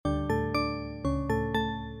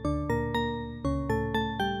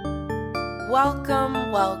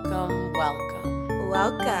Welcome, welcome, welcome.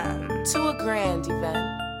 Welcome to a grand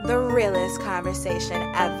event. The realest conversation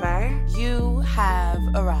ever. You have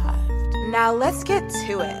arrived. Now let's get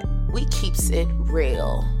to it. We keeps it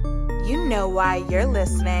real. You know why you're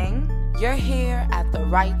listening. You're here at the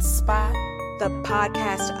right spot. The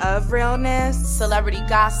podcast of realness, celebrity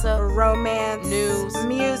gossip, romance, news,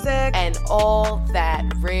 music, and all that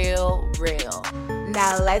real.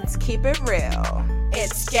 Now let's keep it real.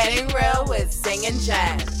 It's Getting Real with Zing and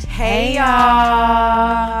Jen. Hey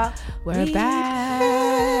y'all. We're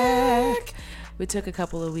back. We took a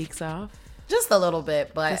couple of weeks off. Just a little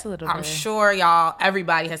bit, but I'm sure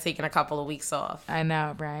everybody has taken a couple of weeks off. I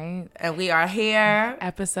know, right? And we are here.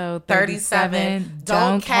 Episode 37.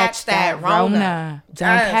 Don't catch that Rona.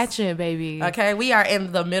 Don't catch it, baby. Okay, we are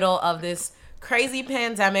in the middle of this crazy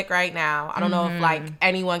pandemic right now. I don't know if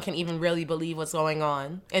anyone can even really believe what's going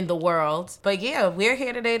on in the world. But yeah, we're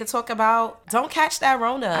here today to talk about don't catch that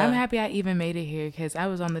Rona. I'm happy I even made it here because I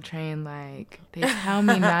was on the train they tell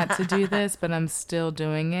me not to do this, but I'm still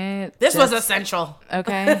doing it. This was essential.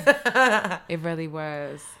 Okay. It really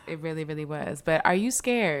was. It really, really was. But are you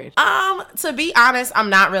scared? To be honest, I'm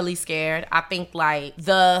not really scared. I think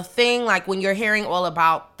the thing, when you're hearing all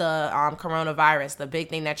about the coronavirus, the big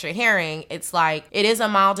thing that you're hearing, it's it is a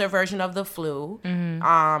milder version of the flu.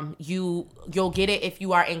 Mm-hmm. You'll get it if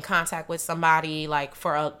you are in contact with somebody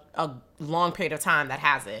for a long period of time that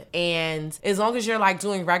has it. And as long as you're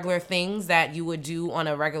doing regular things that you would do on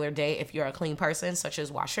a regular day if you're a clean person, such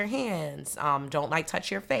as wash your hands, don't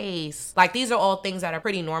touch your face. These are all things that are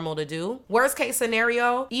pretty normal to do. Worst case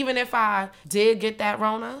scenario, even if I did get that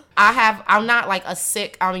Rona, I'm not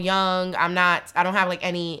I'm young, I don't have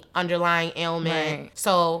any underlying ailment. Right.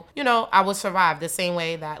 So, I would survive the same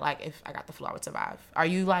way that if I got the flu, I would survive. Are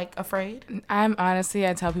you afraid? I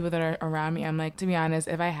tell people that are around me, I'm to be honest,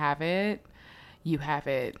 if I have it, you have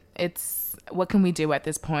it. It's what can we do at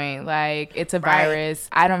this point? It's a virus.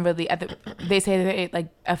 Right. I don't really. They say that it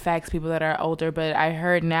affects people that are older, but I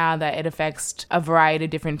heard now that it affects a variety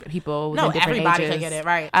of different people. No, different everybody ages. can get it,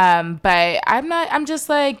 right? But I'm not. I'm just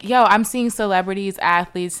I'm seeing celebrities,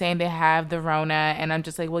 athletes saying they have the Rona, and I'm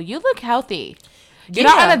just well, you look healthy. You're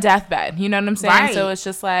not on a deathbed, you know what I'm saying? Right. So it's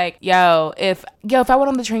just if I went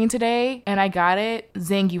on the train today and I got it,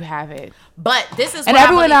 Zing, you have it. But this is and what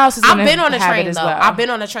everyone else is. I've been on a train though. Well. I've been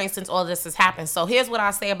on a train since all this has happened. So here's what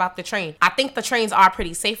I say about the train. I think the trains are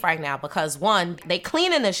pretty safe right now because one, they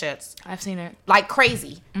cleaning the shits. I've seen it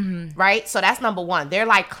crazy, right? So that's number one. They're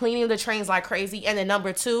cleaning the trains like crazy, and then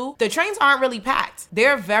number two, the trains aren't really packed.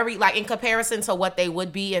 They're very in comparison to what they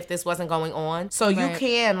would be if this wasn't going on. So you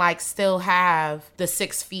can still have the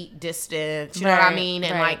 6 feet distance. You know what I mean?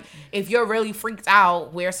 And if you're really freaked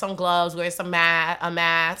out, wear some gloves, wear a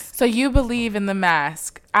mask. So you believe in the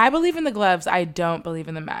mask. I believe in the gloves. I don't believe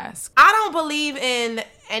in the mask. I don't believe in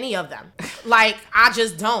any of them. I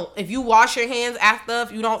just don't. If you wash your hands after,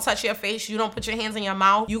 if you don't touch your face, you don't put your hands in your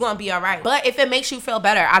mouth, you're going to be all right. But if it makes you feel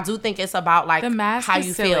better, I do think it's about the mask how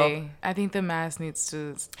you feel. I think the mask needs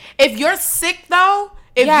to. If you're sick though,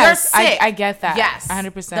 you're sick. I get that. Yes.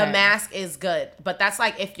 100%. The mask is good. But that's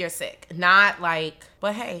if you're sick. Not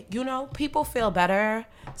but hey, people feel better.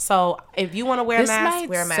 So if you want to wear a mask,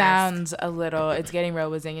 wear a mask. This might sound a little, it's Getting Real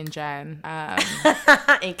with Zing and Jen.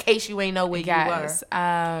 In case you ain't know where you were.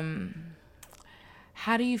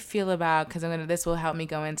 How do you feel about, because this will help me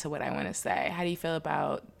go into what I want to say. How do you feel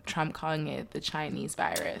about Trump calling it the Chinese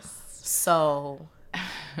virus? So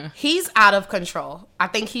he's out of control. I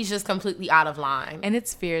think he's just completely out of line. And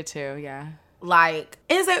it's fear too, yeah.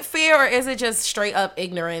 Is it fear or is it just straight up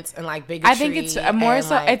ignorance and bigotry? I think it's more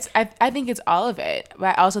so. I think it's all of it.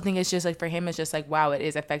 But I also think it's just for him, it's just wow, it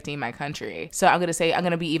is affecting my country. So I'm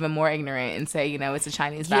gonna be even more ignorant and say it's a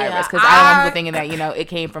Chinese virus because I don't want people thinking that it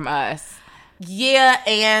came from us. Yeah,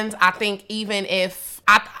 and I think even if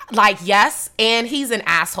yes, and he's an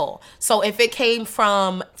asshole. So if it came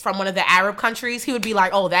from one of the Arab countries, he would be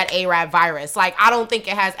oh, that Arab virus. I don't think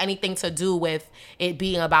it has anything to do with it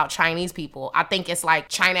being about Chinese people. I think it's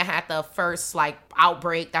China had the first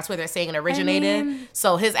outbreak. That's where they're saying it originated.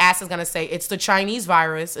 So his ass is gonna say it's the Chinese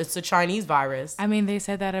virus. It's the Chinese virus. They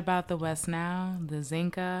said that about the West Nile, the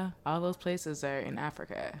Zinca. All those places are in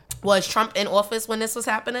Africa. Was Trump in office when this was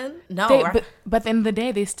happening? No. But at the end of the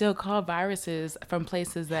day, they still call viruses from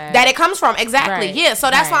places that it comes from. Exactly. Right. Yeah. So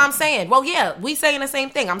that's why I'm saying. Well, yeah, we saying the same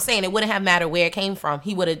thing. I'm saying it wouldn't have mattered where it came from.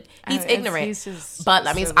 He would have. He's ignorant. But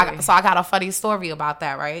I got a funny story about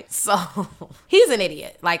that. Right. So he's an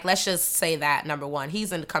idiot. Let's just say that. Number number one.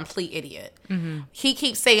 He's a complete idiot. He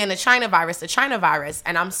keeps saying the China virus,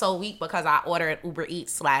 and I'm so weak because I ordered Uber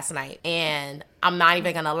Eats last night, and I'm not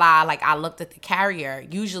even gonna lie, like I looked at the carrier.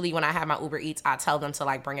 Usually when I have my Uber Eats, I tell them to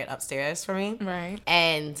like bring it upstairs for me. Right.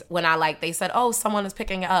 And when I they said, oh, someone is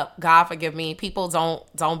picking it up. God forgive me. People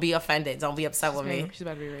don't be offended. Don't be upset with me. She's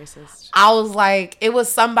about to be racist. I was like, it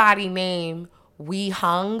was somebody named We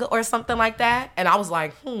Hung or something like that. And I was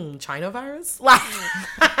like, China virus? Like,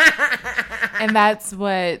 and that's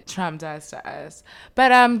what Trump does to us.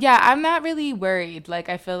 But yeah, I'm not really worried. Like,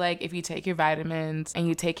 I feel like if you take your vitamins and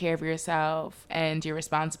you take care of yourself and you're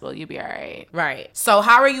responsible, you'll be all right. Right. So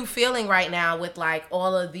how are you feeling right now with like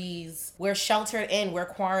all of these? We're sheltered in, we're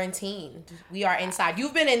quarantined, we are inside.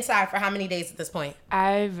 You've been inside for how many days at this point?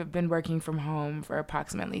 I've been working from home for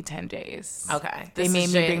approximately 10 days. Okay. They made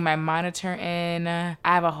me bring my monitor in. I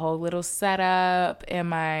have a whole little setup in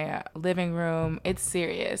my living room. It's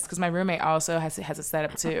serious because my roommate also has a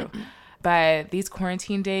setup too. But these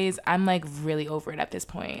quarantine days, I'm like really over it at this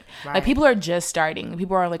point. Right. Like people are just starting.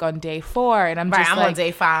 People are like on day 4 and I'm just I'm like, on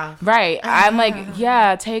day 5. Right. I'm like,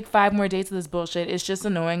 yeah, take 5 more days of this bullshit. It's just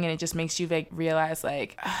annoying and it just makes you like realize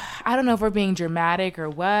like, I don't know if we're being dramatic or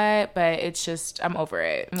what, but it's just, I'm over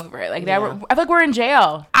it. Like I feel like we're in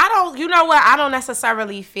jail. You know what? I don't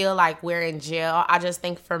necessarily feel like we're in jail. I just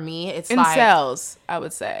think for me, it's in like cells, I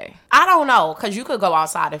would say. I don't know, because you could go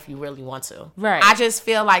outside if you really want to. Right. I just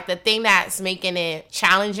feel like the thing that's making it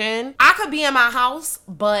challenging, I could be in my house,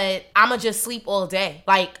 but I'ma just sleep all day.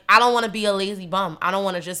 Like, I don't want to be a lazy bum. I don't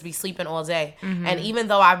want to just be sleeping all day. Mm-hmm. And even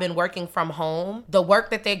though I've been working from home, the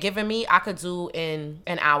work that they're giving me, I could do in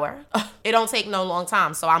an hour. It don't take no long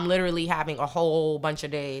time. So I'm literally having a whole bunch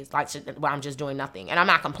of days like where I'm just doing nothing. And I'm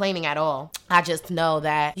not complaining at all. I just know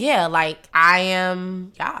that,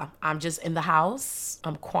 I'm just in the house.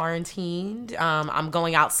 I'm quarantined. I'm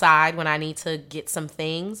going outside when I need to get some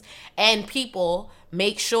things. And people,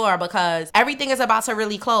 make sure, because everything is about to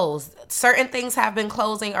really close. Certain things have been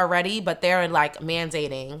closing already, but they're like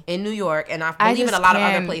mandating in New York, and I believe in a lot of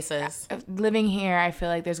other places. Living here, I feel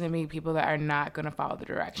like there's going to be people that are not going to follow the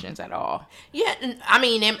directions at all. Yeah, I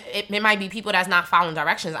mean, it might be people that's not following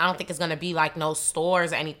directions. I don't think it's going to be like no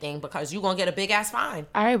stores or anything, because you're going to get a big ass fine.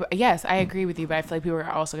 Yes, I agree with you, but I feel like people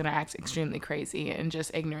are also going to act extremely crazy and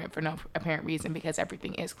just ignorant for no apparent reason because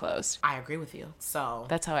everything is closed. I agree with you. So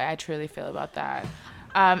that's how I truly feel about that.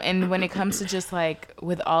 And when it comes to just like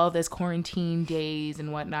with all of this quarantine days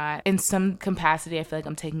and whatnot, in some capacity, I feel like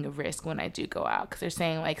I'm taking a risk when I do go out, because they're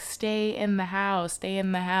saying like, stay in the house.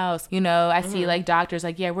 You know, I see like doctors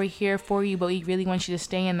like, yeah, we're here for you, but we really want you to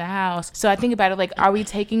stay in the house. So I think about it like, are we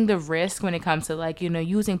taking the risk when it comes to like, you know,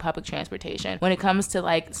 using public transportation, when it comes to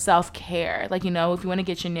like self-care, like, you know, if you want to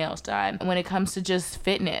get your nails done, when it comes to just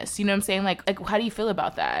fitness, you know what I'm saying? Like how do you feel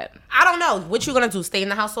about that? I don't know. What you gonna do? Stay in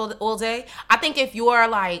the house all day? I think if you're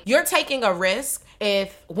like, you're taking a risk.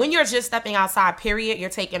 If when you're just stepping outside, period, you're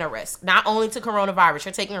taking a risk. Not only to coronavirus,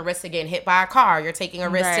 you're taking a risk to getting hit by a car. You're taking a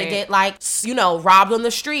risk to get like, you know, robbed on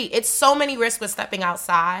the street. It's so many risks with stepping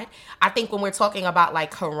outside. I think when we're talking about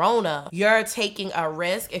like corona, you're taking a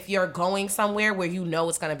risk if you're going somewhere where you know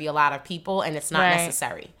it's going to be a lot of people and it's not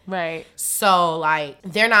necessary. Right. So like,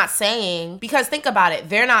 they're not saying, because think about it,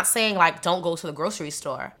 they're not saying like, don't go to the grocery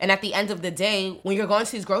store. And at the end of the day, when you're going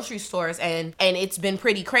to these grocery stores and it's been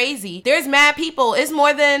pretty crazy, there's mad people. It's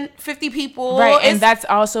more than 50 people. Right. And that's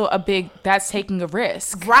also that's taking a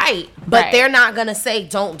risk. Right. But they're not going to say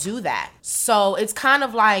don't do that. So it's kind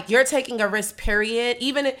of like you're taking a risk, period.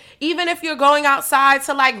 Even if you're going outside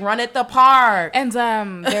to like run at the park. And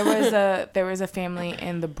there was a family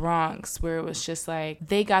in the Bronx where it was just like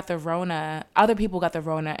they got the Rona, other people got the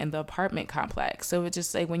Rona in the apartment complex. So it's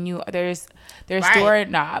just like when there's door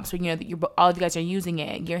knobs, when all of you guys are using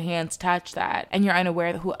it, your hands touch that, and you're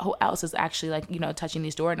unaware who else is actually like, you know, touching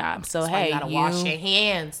these doorknobs. So hey, you gotta wash your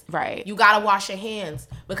hands. Right. You gotta wash your hands,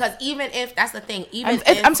 because even if that's the thing,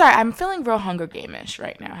 I'm sorry, I'm feeling real Hunger Game-ish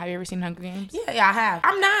right now. Have you ever seen Hunger Games? Yeah, I have.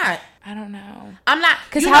 I'm not. I don't know. I'm not.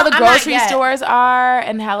 Because how the grocery stores are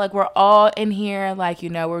and how like we're all in here, like, you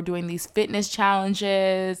know, we're doing these fitness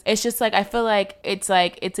challenges. It's just like, I feel like it's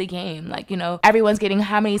a game. Like, you know, everyone's getting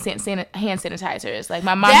how many hand sanitizers? Like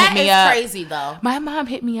my mom hit me up. That is crazy though. My mom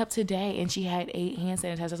hit me up today and she had 8 hand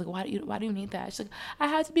sanitizers. I was like, why do you need that? She's like, I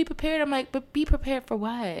have to be prepared. I'm like, but be prepared for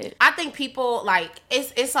what? I think people like,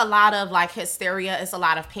 it's it's a lot of like hysteria, it's a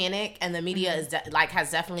lot of panic, and the media is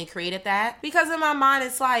has definitely created that. Because in my mind,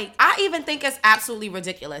 it's like, I even think it's absolutely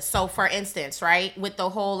ridiculous. So for instance, right, with the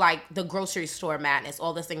whole like the grocery store madness,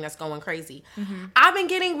 all this thing that's going crazy, I've been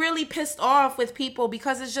getting really pissed off with people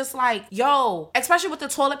because it's just like, yo, especially with the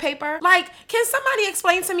toilet paper, like, can somebody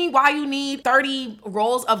explain to me why you need 30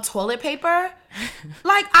 rolls of toilet paper?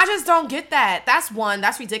 Like, I just don't get that. That's one.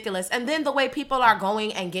 That's ridiculous. And then the way people are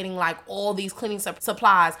going and getting like all these cleaning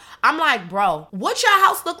supplies, I'm like, bro, what your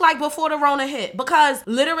house look like before the Rona hit? Because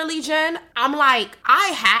literally, Jen, I'm like,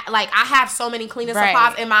 I have so many cleaning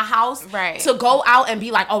supplies in my house to go out and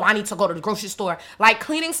be like, oh, I need to go to the grocery store. Like,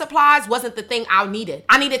 cleaning supplies wasn't the thing I needed.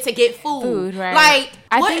 I needed to get food. Like,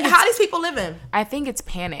 how these people living? I think it's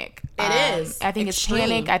panic. It is. I think it's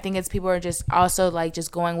panic. I think it's people are just also like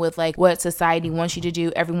just going with like what society wants you to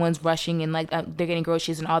do. Everyone's rushing and like they're getting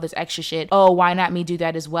groceries and all this extra shit. Oh, why not me do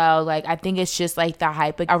that as well? Like, I think it's just like the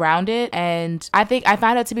hype around it, and I think I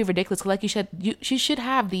find it to be ridiculous. Like, you should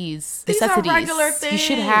have these necessities. Are regular things. You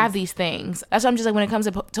should have these things. That's why I'm just like, when it comes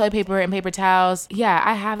to toilet paper and paper towels, yeah,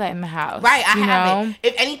 I have that in the house. Right, I have it.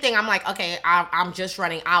 If anything, I'm like, okay, I'm just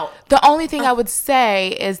running out. The only thing I would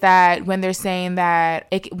say is that when they're saying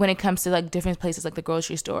that when it comes to like different places like the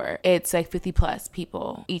grocery store, it's like 50 plus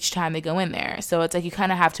people each time they go in there. So it's like you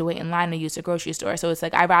kind of have to wait in line to use the grocery store. So it's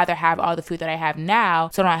like, I'd rather have all the food that I have now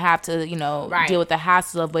so I don't have to, deal with the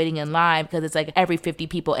hassle of waiting in line, because it's like every 50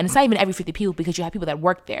 people. And it's not even every 50 people, because you have people that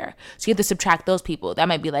work there. So you have to subtract those people. That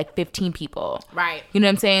might be like 15 people. Right. You know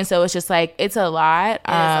what I'm saying? So it's just like, it's a lot. It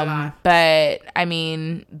is a lot. But I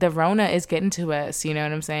mean, the Rona is getting to us. You know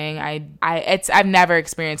what I'm saying? I've never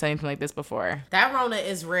experienced anything like this before. That Rona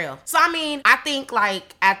is real. So I mean, I think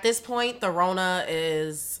like at this point, the Rona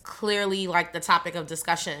is clearly like the topic of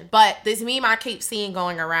discussion. But this meme I keep seeing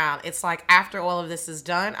going around, it's like, after all of this is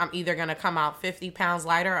done, I'm either gonna come out 50 pounds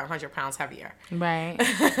lighter or 100 pounds heavier. Right.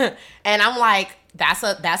 And I'm like, that's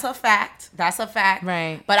a fact. That's a fact.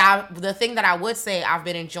 Right. But the thing that I would say I've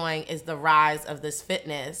been enjoying is the rise of this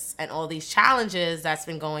fitness and all these challenges that's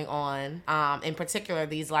been going on. In particular,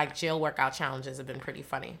 these like jail workout challenges have been pretty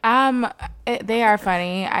funny. They are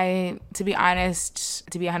funny. To be honest,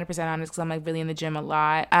 to be 100% honest, because I'm like really in the gym a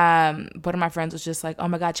lot. One of my friends was just like, oh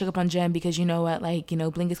my God, check up on Jen, because you know what, like,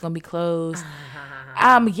 Blink is going to be closed.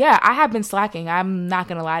 Yeah, I have been slacking. I'm not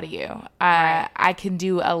going to lie to you. I can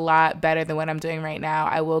do a lot better than what I'm doing right now.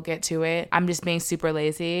 I will get to it. I'm just being super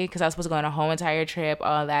lazy because I was supposed to go on a whole entire trip,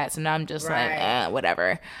 all that. So now I'm just like,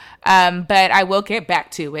 whatever. But I will get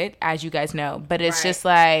back to it, as you guys know. But it's just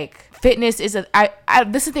like, fitness is this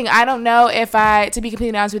is the thing. I don't know if to be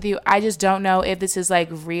completely honest with you, I just don't know if this is like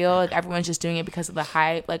real. Like, everyone's just doing it because of the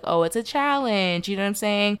hype. Like, oh, it's a challenge. You know what I'm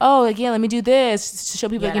saying? Oh, like, yeah, let me do this to show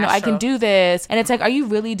people, I can do this. And it's like, are you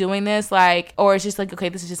really doing this? Like, or it's just like, okay,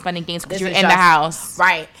 this is just fun and games because you're in the house.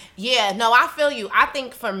 Right. Yeah, no, I feel you. I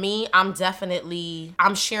think for me, I'm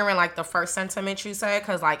sharing like the first sentiment you said,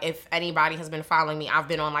 because like, if anybody has been following me, I've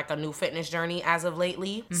been on like a new fitness journey as of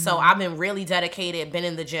lately. Mm-hmm. So I've been really dedicated, been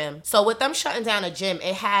in the gym. So with them shutting down a gym,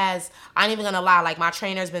 I ain't even gonna lie, like, my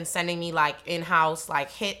trainer's been sending me like in-house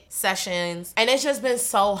like HIIT sessions, and it's just been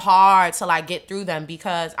so hard to like get through them,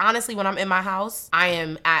 because honestly, when I'm in my house, I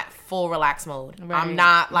am at full relax mode. Right.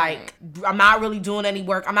 I'm not really doing any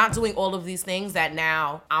work. I'm not doing all of these things that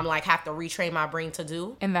now I'm like have to retrain my brain to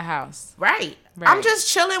do in the house. Right. I'm just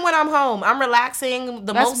chilling when I'm home. I'm relaxing.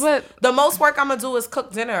 The most work I'm gonna do is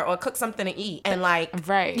cook dinner or cook something to eat, and like,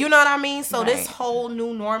 you know what I mean? So this whole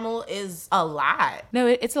new normal is a lot. No,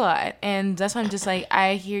 it's a lot, and that's why I'm just like,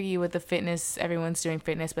 I hear you with the fitness. Everyone's doing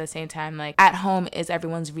fitness, but at the same time, like, at home is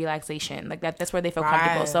everyone's relaxation. Like that's where they feel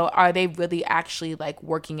comfortable. So are they really actually like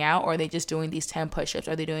working out, or are they just doing these 10 push-ups?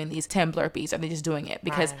 Are they doing these 10 burpees? Are they just doing it?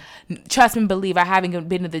 Because trust me, believe, I haven't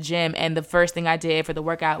been to the gym, and the first thing I did for the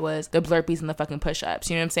workout was the burpees and the fucking push-ups.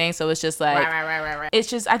 You know what I'm saying? So it's just like, right. It's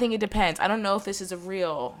just, I think it depends. I don't know if this is a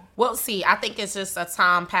real. Well, see, I think it's just a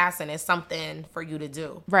time passing. It's something for you to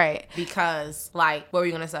do. Right. Because, like, what were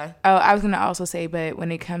you going to say? Oh, I was going to also say, but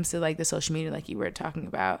when it comes to, like, the social media, like you were talking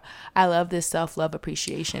about, I love this self-love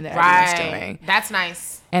appreciation that everyone's doing. That's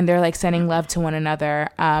nice. And they're, like, sending love to one another.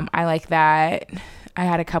 I like that. I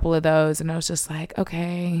had a couple of those, and I was just like,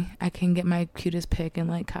 okay, I can get my cutest pic and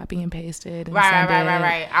like copy and paste it. And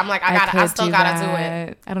right. I'm like, I still gotta do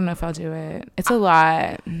it. I don't know if I'll do it. It's a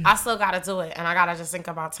lot. I still gotta do it, and I gotta just think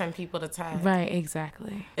about 10 people to tag. Right,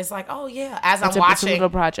 exactly. It's like, oh yeah, I'm watching. It's a little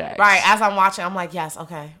project. Right, as I'm watching, I'm like, yes,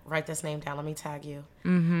 okay, write this name down. Let me tag you.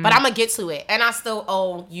 Mm-hmm. But I'm gonna get to it, and I still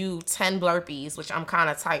owe you 10 burpees, which I'm kind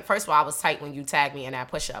of tight. First of all, I was tight when you tagged me in that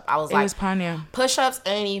push-up. I was like, it was Panya. Push-ups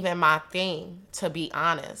ain't even my thing, to be be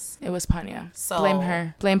honest. It was Panya. So- Blame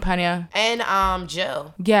her. Blame Panya. And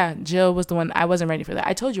Jill. Yeah, Jill was the one. I wasn't ready for that.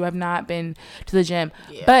 I told you I've not been to the gym.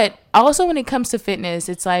 Yeah. But also when it comes to fitness,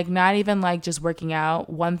 it's like not even like just working out.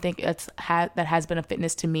 One thing that has been a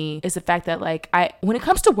fitness to me is the fact that like when it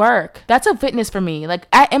comes to work, that's a fitness for me. Like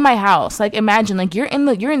in my house, like imagine like you're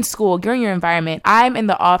in school, you're in your environment. I'm in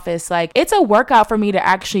the office. Like it's a workout for me to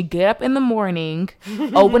actually get up in the morning,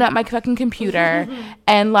 open up my fucking computer,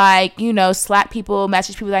 and like slap people,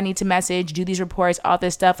 message people that I need to message, do these reports, all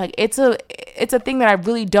this stuff. Like it's a thing that I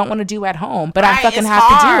really don't want to do at home, but I fucking it's have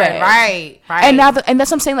hard. to do it. Right. And now, and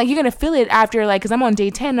that's what I'm saying. Like, you're going to feel it after, like, because I'm on day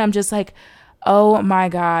 10, and I'm just like, oh my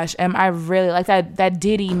gosh, am I really like that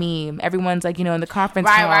Diddy meme? Everyone's like, in the conference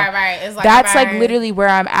hall. Right. It's like, that's like literally where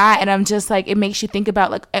I'm at, and I'm just like, it makes you think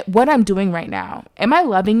about like what I'm doing right now. Am I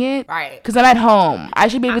loving it? Right. Because I'm at home. I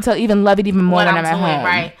should be able to even love it even more what when I'm at doing, home.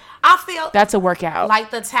 right? I feel That's a workout.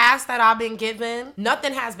 like the tasks that I've been given,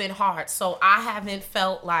 nothing has been hard. So I haven't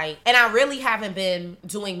felt like, and I really haven't been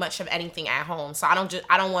doing much of anything at home. So I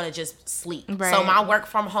don't want to just sleep. Right. So my work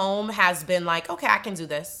from home has been like, okay, I can do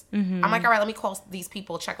this. I'm like, all right, let me call these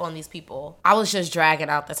people, check on these people. I was just dragging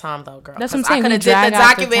out the time though, girl. That's what I'm 'Cause saying. I could We have did drag the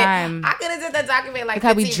out the document. time. I could have did the document like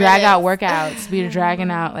how we 15 drag out minutes. workouts. We're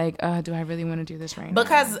dragging out like, do I really want to do this right now?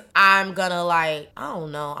 Because I'm gonna like, I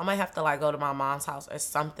don't know, I might have to like go to my mom's house or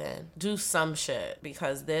something, do some shit,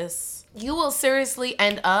 because you will seriously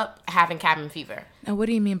end up having cabin fever. Now, what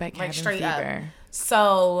do you mean by cabin Like straight fever? up.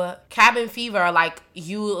 So cabin fever, like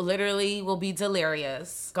you literally will be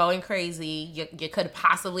delirious, going crazy. You could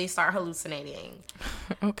possibly start hallucinating.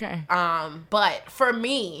 Okay. But for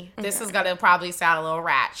me, this is gonna probably sound a little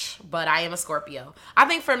ratch, but I am a Scorpio. I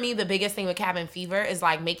think for me, the biggest thing with cabin fever is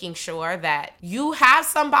like making sure that you have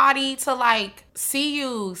somebody to like see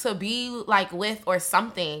you, to be like with or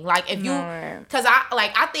something. Like if you, Right. cause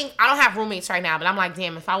I think I don't have roommates right now, but I'm like,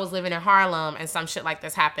 damn, if I was living in Harlem and some shit like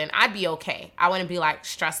this happened, I'd be okay. I wouldn't be like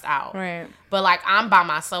stressed out. Right. But like I'm by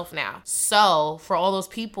myself now. So for all those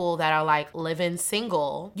people that are like living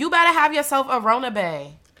single, you better have yourself a Rona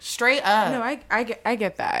Bay. Straight up. No, I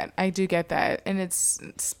get that. I do get that. And it's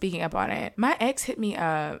speaking up on it. My ex hit me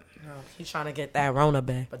up. No, he's trying to get that Rona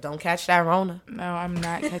Bay. But don't catch that Rona. No, I'm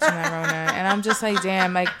not catching that Rona. And I'm just like,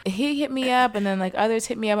 damn, like he hit me up and then like others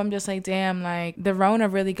hit me up. I'm just like, damn, like the Rona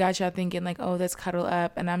really got y'all thinking like, oh, let's cuddle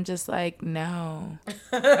up. And I'm just like, no.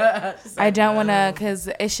 I don't want to, because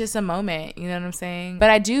it's just a moment. You know what I'm saying? But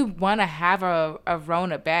I do want to have a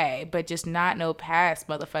Rona Bay, but just not no past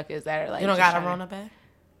motherfuckers that are like. You don't just got a trying to- Rona Bay?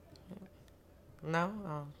 No?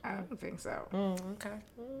 Oh. I don't think so. Okay.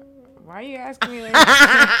 Why are you asking me like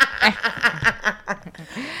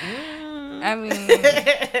I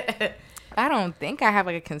mean, I don't think I have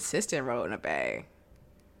like a consistent role in a bag.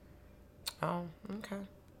 Oh, okay.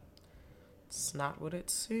 It's not what it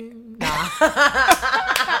seems. Nah.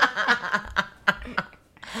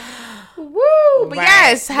 Woo! But Right.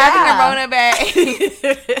 yes, having Yeah. a Rona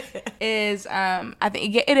bag is I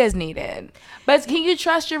think it is needed. But can you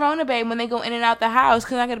trust your Rona babe when they go in and out the house?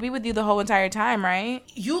 Because I'm not gonna be with you the whole entire time, right?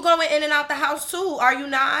 You going in and out the house too, are you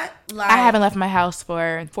not? Like, I haven't left my house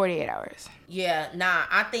for 48 hours. Yeah, nah.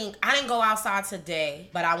 I think I didn't go outside today,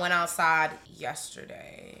 but I went outside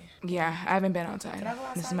yesterday. Yeah, I haven't been outside. Did I go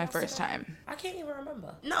outside This is my yesterday? first time. I can't even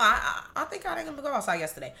remember. No, I think I didn't go outside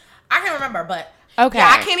yesterday. I can't remember, but Okay, yeah,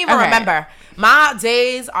 I can't even okay. remember. My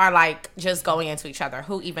days are like just going into each other.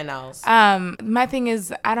 Who even knows? My thing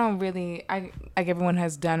is, I don't really. I like everyone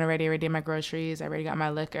has done already. I already did my groceries. I already got my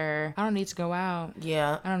liquor. I don't need to go out.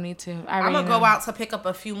 Yeah, I don't need to. I'm gonna go out to pick up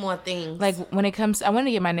a few more things. Like when it comes, I wanted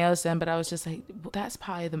to get my nails done, but I was just like, that's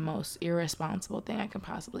probably the most irresponsible thing I can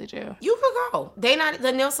possibly do. you could go.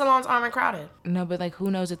 The nail salons aren't crowded. No, but like,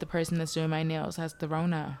 who knows if the person that's doing my nails has the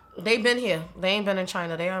Rona? They've been here. They ain't been in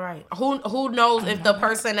China. They all right. Who knows if the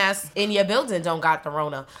person that's in your building don't got the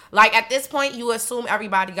Rona? Like at this point, you assume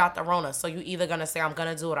everybody got the Rona, so you either gonna say I'm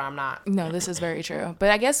gonna do it or I'm not. No, this is very true. But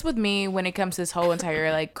I guess with me, when it comes to this whole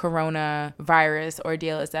entire like corona virus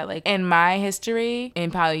ordeal, is that like in my history,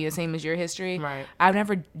 and probably the same as your history, Right. I've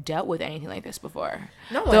never dealt with anything like this before.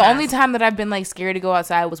 No one The has. only time that I've been like scared to go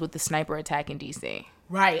outside was with the sniper attack in DC.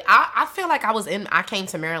 Right. I feel like I came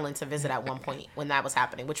to Maryland to visit at one point when that was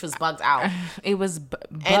happening, which was bugged out. It was bugged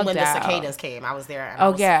And when the out. cicadas came, I was there and Oh, I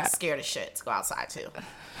was yeah. scared as shit to go outside too.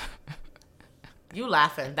 You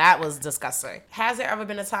laughing. That was disgusting. Has there ever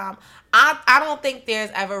been a time? I don't think there's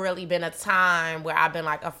ever really been a time where I've been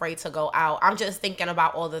like afraid to go out. I'm just thinking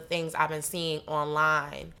about all the things I've been seeing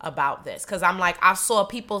online about this. Cause I'm like, I saw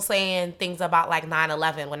people saying things about like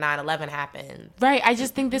 9/11 when 9/11 happened. Right. I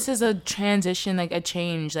just think this is a transition, like a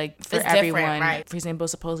change, like for It's different, everyone. right. For example,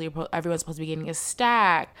 supposedly everyone's supposed to be getting a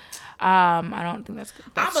stack. I don't think that's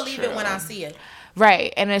I believe true. it when I see it.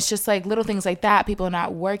 Right. And it's just like little things like that. People are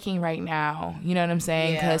not working right now. You know what I'm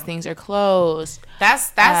saying? Yeah. Because things are closed. That's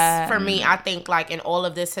for me. I think like in all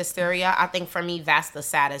of this hysteria, I think for me that's the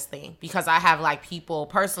saddest thing, because I have like people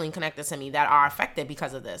personally connected to me that are affected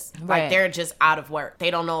because of this. Right. Like they're just out of work.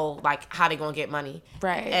 They don't know like how they're gonna get money.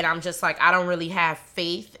 Right. And I'm just like, I don't really have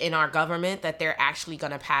faith in our government that they're actually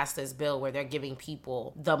gonna pass this bill where they're giving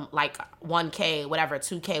people the like 1K, whatever,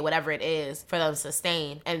 2K, whatever it is for them to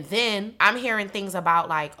sustain. And then I'm hearing things about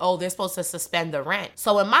like, oh, they're supposed to suspend the rent.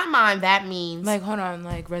 So in my mind, that means Like, hold on,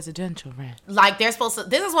 like residential rent. like they're supposed to,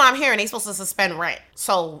 this is what I'm hearing, they're supposed to suspend rent.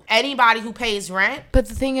 So anybody who pays rent, But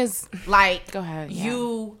the thing is, like, Go ahead, yeah.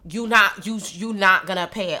 you not gonna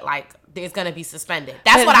pay it, like it's gonna be suspended.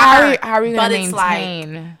 That's but what how I are heard. you, how are you But gonna it's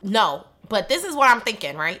maintain? like, no. But this is what I'm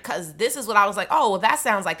thinking, right? Because this is what I was like, oh, well, that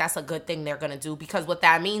sounds like that's a good thing they're going to do. Because what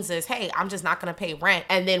that means is, hey, I'm just not going to pay rent.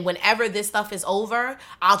 And then whenever this stuff is over,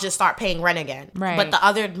 I'll just start paying rent again. Right. But the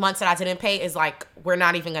other months that I didn't pay is like, we're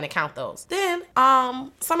not even going to count those. Then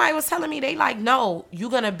somebody was telling me, they like, no, you're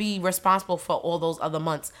going to be responsible for all those other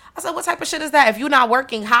months. I said, what type of shit is that? If you're not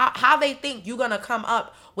working, how they think you're going to come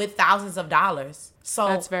up with thousands of dollars? So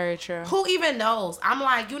That's very true. Who even knows? I'm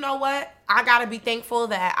like, you know what? I gotta be thankful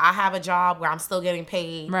that I have a job where I'm still getting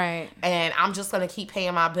paid. Right. And I'm just gonna keep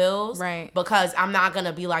paying my bills. Right. Because I'm not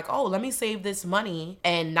gonna be like, oh, let me save this money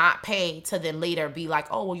and not pay to then later be like,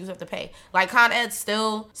 oh, well, you have to pay. Like Con Ed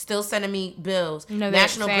still sending me bills. No, they're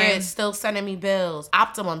National same. Grid still sending me bills.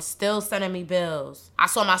 Optimum still sending me bills. I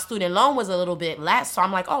saw my student loan was a little bit less, so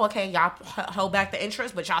I'm like, oh, okay, y'all hold back the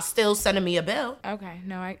interest, but y'all still sending me a bill. Okay,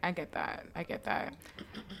 no, I get that. I get that.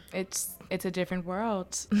 It's a different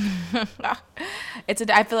world.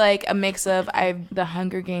 I feel like a mix of the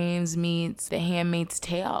Hunger Games meets The Handmaid's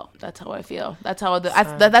Tale. That's how I feel. That's how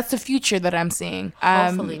that's the future that I'm seeing.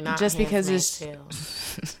 Hopefully not. Just because Handmaid's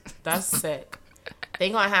it's Tale. That's sick. They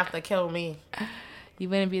gonna have to kill me. You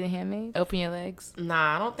wouldn't be the handmaid. Open your legs.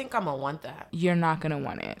 Nah, I don't think I'm gonna want that. You're not gonna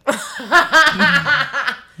want it.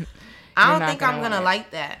 I You're don't not think gonna I'm want gonna it.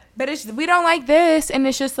 like that. But we don't like this, and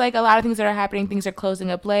it's just like a lot of things that are happening. Things are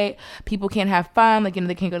closing up late. People can't have fun. Like,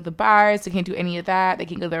 they can't go to the bars. They can't do any of that. They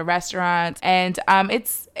can't go to the restaurants, and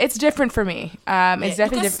it's different for me. It's definitely You can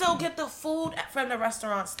different. still get the food from the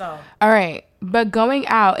restaurants though. All right, but going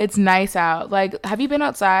out, it's nice out. Like, have you been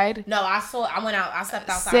outside? No, I went out. I stepped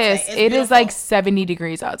outside. Sis, today. it It's is like beautiful. 70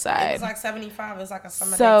 degrees outside. It's like 75. It's like a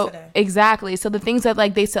summer day So today. exactly. So the things that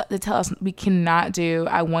like they tell us we cannot do,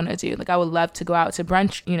 I want to do. Like, I would love to go out to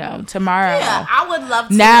brunch, tomorrow. Yeah, I would love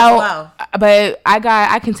to Now, as well. but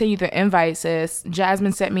I continue the invite, sis.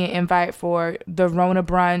 Jasmine sent me an invite for the Rona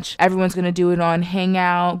brunch. Everyone's gonna do it on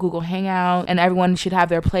Hangout, Google Hangout, and everyone should have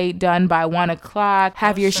their plate done by 1:00.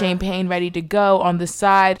 Have your champagne ready to go on the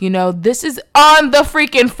side. This is on the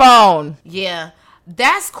freaking phone. Yeah,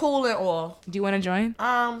 that's cool and all. Do you want to join?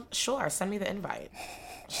 Sure. Send me the invite.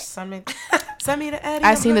 Send me the Eddie.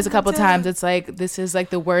 I've seen this a couple times. It's like this is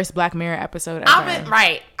like the worst Black Mirror episode ever.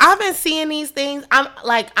 I've been seeing these things. I'm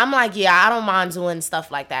like, yeah, I don't mind doing stuff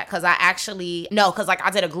like that because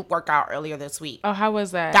I did a group workout earlier this week. Oh, how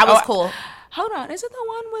was that? That was cool. Hold on, is it the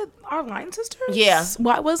one with our line sisters? Yeah.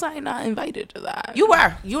 Why was I not invited to that?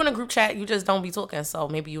 You in a group chat. You just don't be talking. So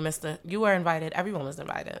maybe you missed it. You were invited. Everyone was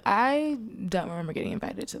invited. I don't remember getting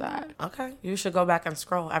invited to that. Okay. You should go back and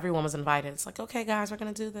scroll. Everyone was invited. It's like, okay, guys, we're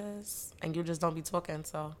going to do this. And you just don't be talking.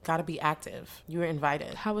 So got to be active. You were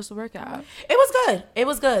invited. How was the workout? It was good. It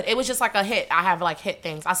was good. It was just like a hit. I have like hit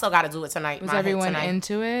things. I still got to do it tonight. Was My hit everyone tonight.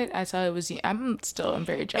 into it? I saw it was. I'm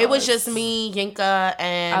very jealous. It was just me, Yinka,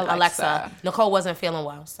 and Alexa. Alexa. Nicole wasn't feeling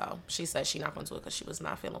well, so she said she's not going to do it because she was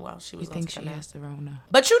not feeling well. She was I think going she to has the Rona.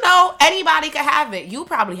 But anybody could have it. You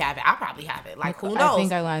probably have it. I probably have it. Like, who knows? I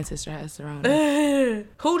think our line sister has the Rona.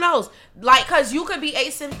 Who knows? Like, because you could be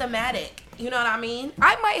asymptomatic. You know what I mean?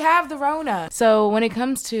 I might have the Rona. So when it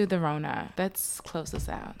comes to the Rona, let's close this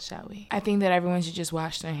out, shall we? I think that everyone should just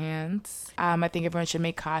wash their hands. I think everyone should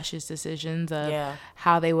make cautious decisions of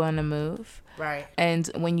how they want to move. Right. And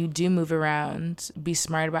when you do move around, be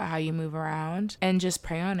smart about how you move around and just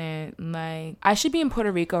pray on it. Like, I should be in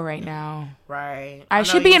Puerto Rico right now. Right. I know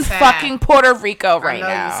should be you in sad. fucking Puerto Rico right I know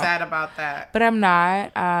now. you're sad about that. But I'm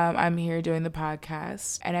not. I'm here doing the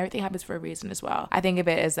podcast, and everything happens for a reason as well. I think of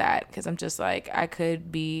it as that because I'm just like,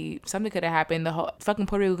 something could have happened. The whole fucking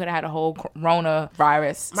Puerto Rico could have had a whole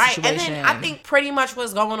coronavirus Right. situation. And then I think pretty much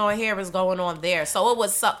what's going on here is going on there. So it would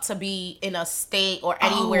suck to be in a state or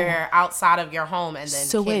anywhere outside of your home and then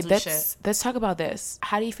So wait, can't do shit. let's talk about this.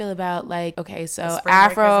 How do you feel about like, okay, so spring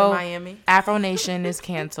breakers in Miami? Afro Nation is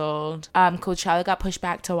canceled. Coachella got pushed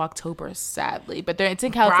back to October, sadly, but it's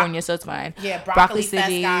in California, so it's fine. Yeah, Broccoli Fest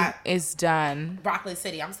City is done. Broccoli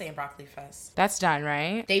City. I'm saying Broccoli Fest. That's done,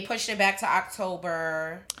 right? They pushed it back to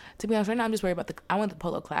October. To be honest, right now I'm just worried about I want the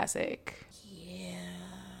Polo Classic.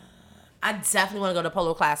 I definitely want to go to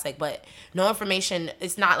Polo Classic, but no information.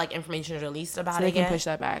 It's not like information released about So it they can yet. push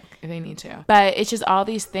that back if they need to. But it's just all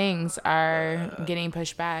these things are getting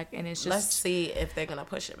pushed back, and it's just. Let's see if they're gonna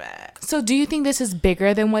push it back. So do you think this is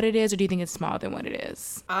bigger than what it is, or do you think it's smaller than what it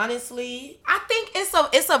is? Honestly, I think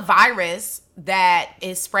it's a virus that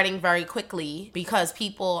is spreading very quickly because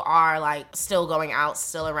people are like still going out,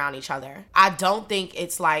 still around each other. I don't think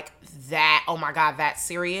it's like that, oh my God, that's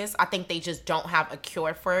serious. I think they just don't have a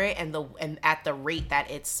cure for it, and at the rate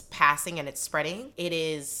that it's passing and it's spreading,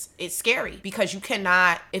 it's scary because you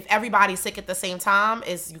cannot, if everybody's sick at the same time,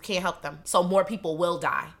 you can't help them. So more people will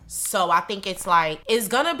die. So I think it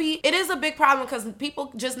is a big problem because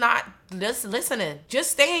people just not listening.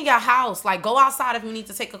 Just stay in your house. Like, go outside if you need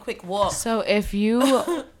to take a quick walk. So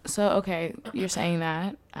okay, you're saying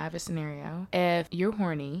that. I have a scenario. If you're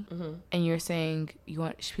horny and you're saying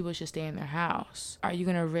people should stay in their house, are you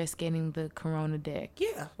gonna risk getting the corona dick?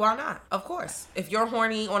 Yeah, why not? Of course. If you're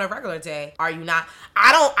horny on a regular day, are you not?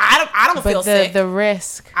 I don't feel sick. The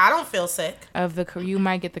risk I don't feel sick. of you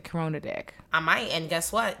might get the corona dick. I might, and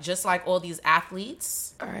guess what? Just like all these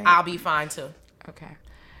athletes, All right. I'll be fine too. Okay.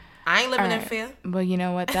 I ain't living in Alright. fear. Well, you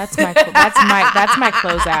know what? That's my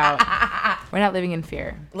closeout. We're not living in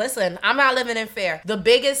fear. Listen, I'm not living in fear. The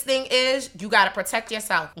biggest thing is you got to protect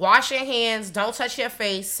yourself. Wash your hands. Don't touch your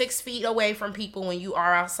face 6 feet away from people when you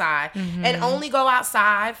are outside. And only go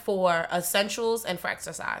outside for essentials and for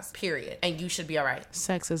exercise, period. And you should be all right.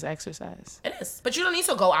 Sex is exercise. It is. But you don't need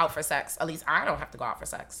to go out for sex. At least I don't have to go out for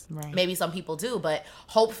sex. Right. Maybe some people do, but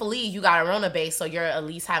hopefully you got a Rona base, so you're at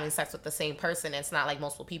least having sex with the same person. It's not like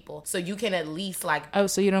multiple people. So you can at least like... Oh,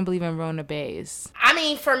 so you don't believe in Rona bays? I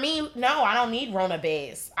mean, for me, no, I don't need Rona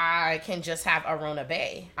bays. I can just have a Rona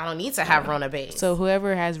bay. I don't need to have Rona bays. So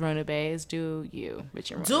whoever has Rona bays, do you with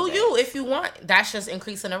your Rona Do bays. you if you want. That's just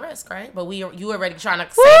increasing the risk, right? But you already trying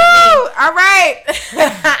to say Woo! to me. All right.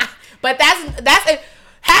 But that's it.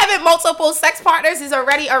 Having multiple sex partners is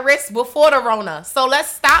already a risk before the Rona. So let's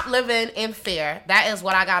stop living in fear. That is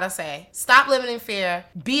what I gotta say. Stop living in fear.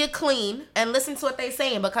 Be a clean and listen to what they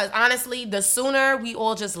saying, because honestly, the sooner we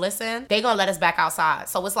all just listen, they gonna let us back outside.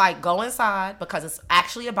 So it's like, go inside because it's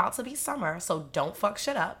actually about to be summer. So don't fuck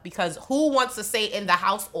shit up, because who wants to stay in the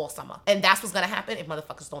house all summer? And that's what's gonna happen if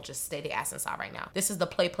motherfuckers don't just stay their ass inside right now. This is the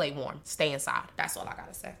play warm. Stay inside. That's all I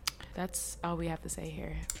gotta say. That's all we have to say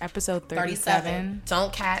here. Episode 37.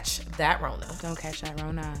 Don't catch that Rona. Don't catch that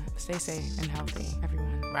Rona. Stay safe and healthy,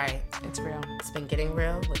 everyone. Right. It's real. It's been getting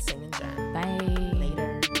real with Sing and Jen. Bye.